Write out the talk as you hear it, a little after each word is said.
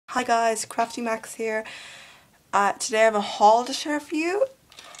Hi guys, Crafty Max here. Today I have a haul to share for you.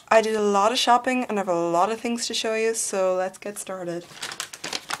 I did a lot of shopping and I have a lot of things to show you, so let's get started.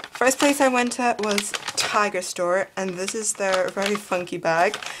 First place I went to was Tiger Store, and this is their very funky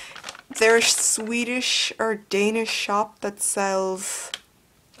bag. They're a Swedish or Danish shop that sells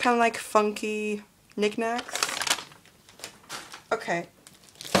kind of like funky knickknacks. Okay,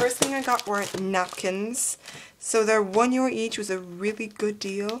 first thing I got were napkins. So they're €1 each, was a really good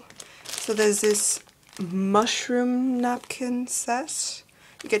deal. So there's this mushroom napkin set.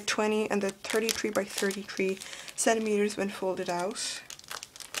 You get 20 and they're 33 by 33 centimeters when folded out.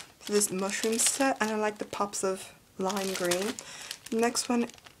 So this mushroom set, and I like the pops of lime green. The next one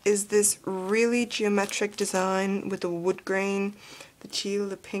is this really geometric design with the wood grain, the teal,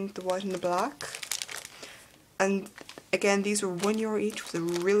 the pink, the white and the black. And again, these were €1 each, was a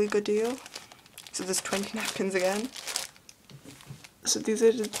really good deal. So there's 20 napkins again. So these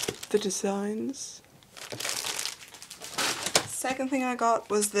are the designs. Second thing I got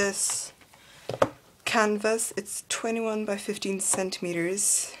was this canvas. It's 21 by 15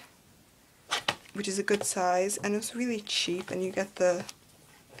 centimeters, which is a good size, and it's really cheap, and you get the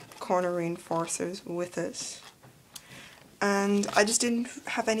corner reinforcers with it. And I just didn't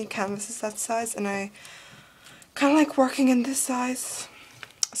have any canvases that size, and I kind of like working in this size,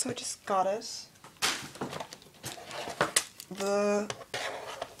 so I just got it.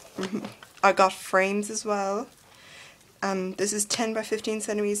 I got frames as well. This is 10 by 15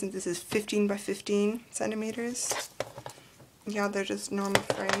 centimeters and this is 15 by 15 centimeters. Yeah, they're just normal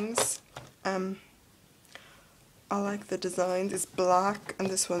frames. I like the designs. It's black and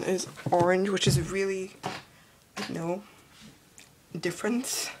this one is orange, which is really, I don't know,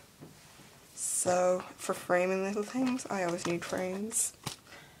 different. So for framing little things, I always need frames.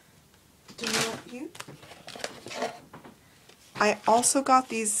 Do you know what you? I also got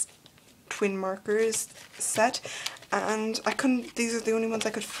these twin markers set, and these are the only ones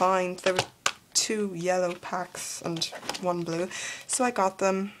I could find. There were 2 yellow packs and 1 blue, so I got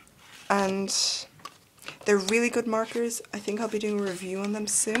them, and they're really good markers. I think I'll be doing a review on them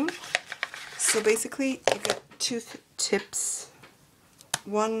soon. So basically you get 2 tips,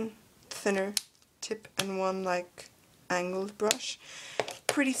 1 thinner tip and 1 like angled brush.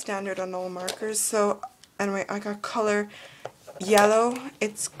 Pretty standard on all markers. So anyway, I got colour yellow.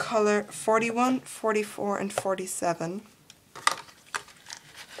 It's colour 41, 44 and 47.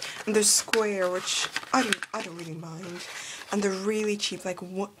 And they're square, which I don't really mind. And they're really cheap, like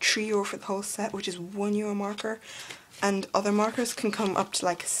 €3 for the whole set, which is €1 marker. And other markers can come up to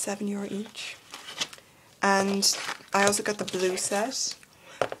like €7 each. And I also got the blue set,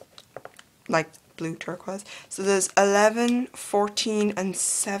 like blue turquoise. So there's 11, 14 and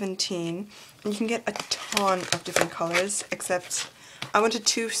 17. And you can get a ton of different colours, except I went to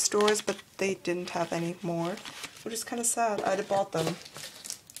 2 stores but they didn't have any more, which is kind of sad. I'd have bought them.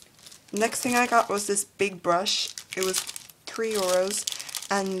 Next thing I got was this big brush. It was €3,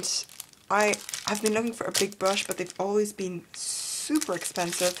 and I've been looking for a big brush, but they've always been super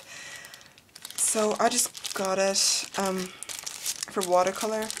expensive. So I just got it for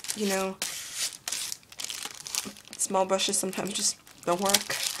watercolour. You know, small brushes sometimes just don't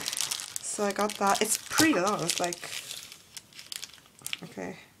work. So I got that. It's pretty long. It's like,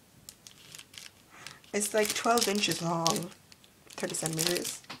 okay, it's like 12 inches long, 30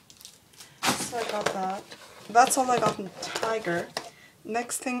 centimeters. So I got that. That's all I got in Tiger.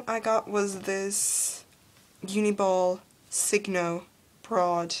 Next thing I got was this Uniball Signo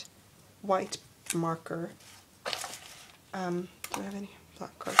broad white marker. Do I have any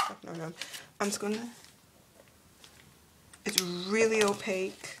black cardstock? No. I'm just gonna. It's really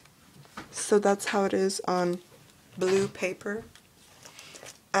opaque, so that's how it is on blue paper,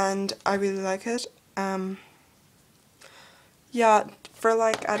 and I really like it. Yeah, for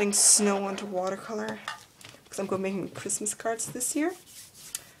like adding snow onto watercolor, because I'm going to be making Christmas cards this year,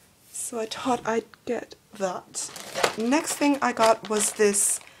 so I thought I'd get that. Next thing I got was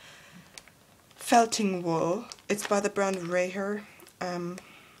this felting wool. It's by the brand Rayher.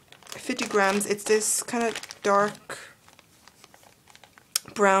 50 grams. It's this kind of dark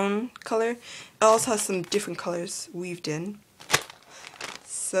brown colour. It also has some different colours weaved in.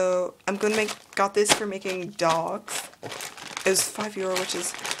 So I'm gonna got this for making dogs. It was €5, which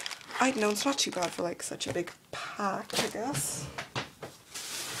is, I don't know, it's not too bad for like such a big pack, I guess.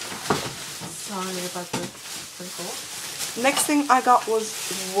 Sorry about the sprinkle. Next thing I got was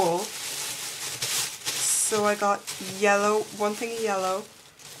wool. So I got yellow, 1 thing of yellow,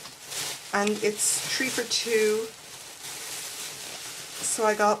 and it's 3 for 2. So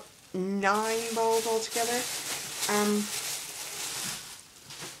I got 9 balls altogether.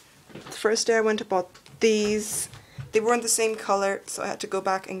 first day I went and bought these. They weren't the same colour, so I had to go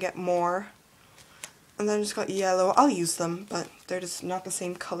back and get more. And then I just got yellow. I'll use them, but they're just not the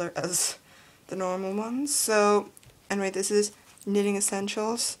same colour as the normal ones. So anyway, this is Knitting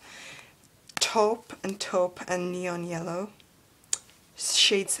Essentials. Taupe and Neon Yellow.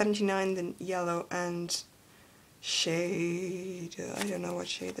 Shade 79, the yellow, and shade, I don't know what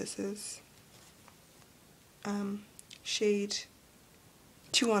shade this is. Shade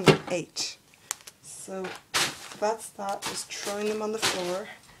 218. So that's that, just throwing them on the floor.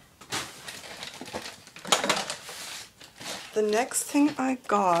 The next thing I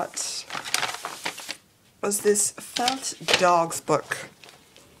got was this Felt Dogs book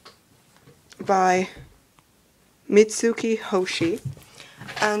by Mitsuki Hoshi,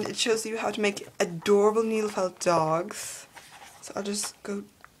 and it shows you how to make adorable needle felt dogs. So I'll just go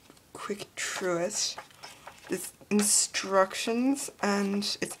quick through it. There's instructions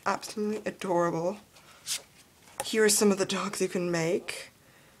and it's absolutely adorable. Here are some of the dogs you can make.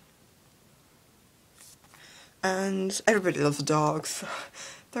 And everybody loves dogs.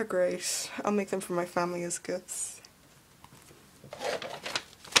 They're great. I'll make them for my family as gifts.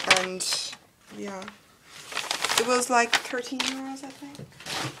 And yeah. It was like 13 euros, I think.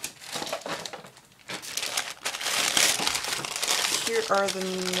 Here are the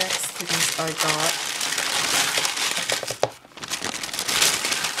next things I got.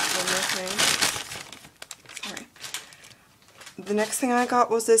 One more thing. Sorry. The next thing I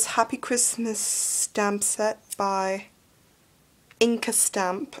got was this Happy Christmas stamp set by Inca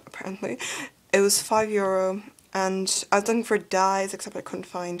Stamp, apparently. It was €5, and I was looking for dies, except I couldn't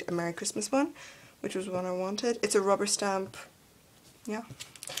find a Merry Christmas one, which was one I wanted. It's a rubber stamp. Yeah.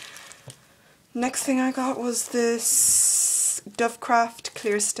 Next thing I got was this Dovecraft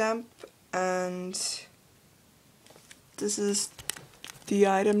clear stamp, and this is the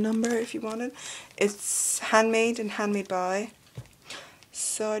item number if you want it. It's handmade and handmade by.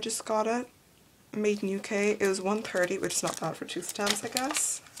 So I just got it. Made in UK. It was $1.30, which is not bad for 2 stamps, I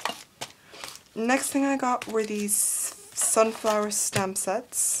guess. Next thing I got were these sunflower stamp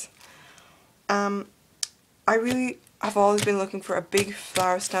sets. I really have always been looking for a big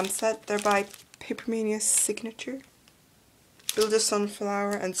flower stamp set. They're by Papermania Signature. Build a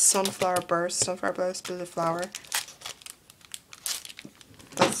sunflower and sunflower burst. Sunflower burst, build a flower.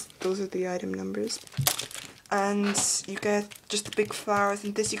 Those are the item numbers. And you get just the big flowers,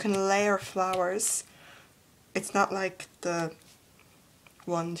 and this you can layer flowers. It's not like the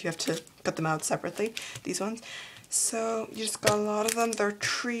ones you have to cut them out separately, these ones. So you just got a lot of them. They're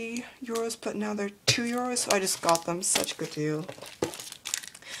 €3, but now they're €2, so I just got them. Such a good deal.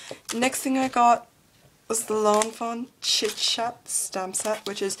 Next thing I got was the Lawn Fawn Chit Chat stamp set,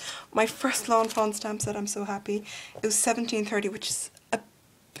 which is my first Lawn Fawn stamp set. I'm so happy. It was $17.30, which is a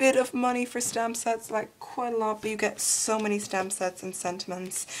bit of money for stamp sets, like quite a lot, but you get so many stamp sets and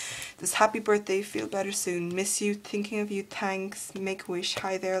sentiments. There's happy birthday, feel better soon, miss you, thinking of you, thanks, make a wish,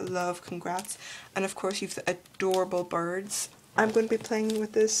 hi there, love, congrats, and of course you've the adorable birds. I'm going to be playing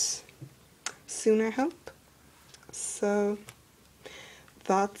with this soon, I hope. So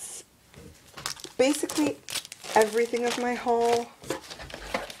that's basically everything of my haul.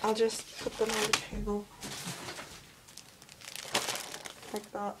 I'll just put them on the table like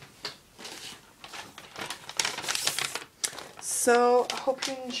that. So I hope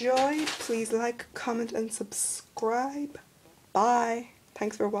you enjoyed. Please like, comment and subscribe. Bye.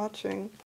 Thanks for watching.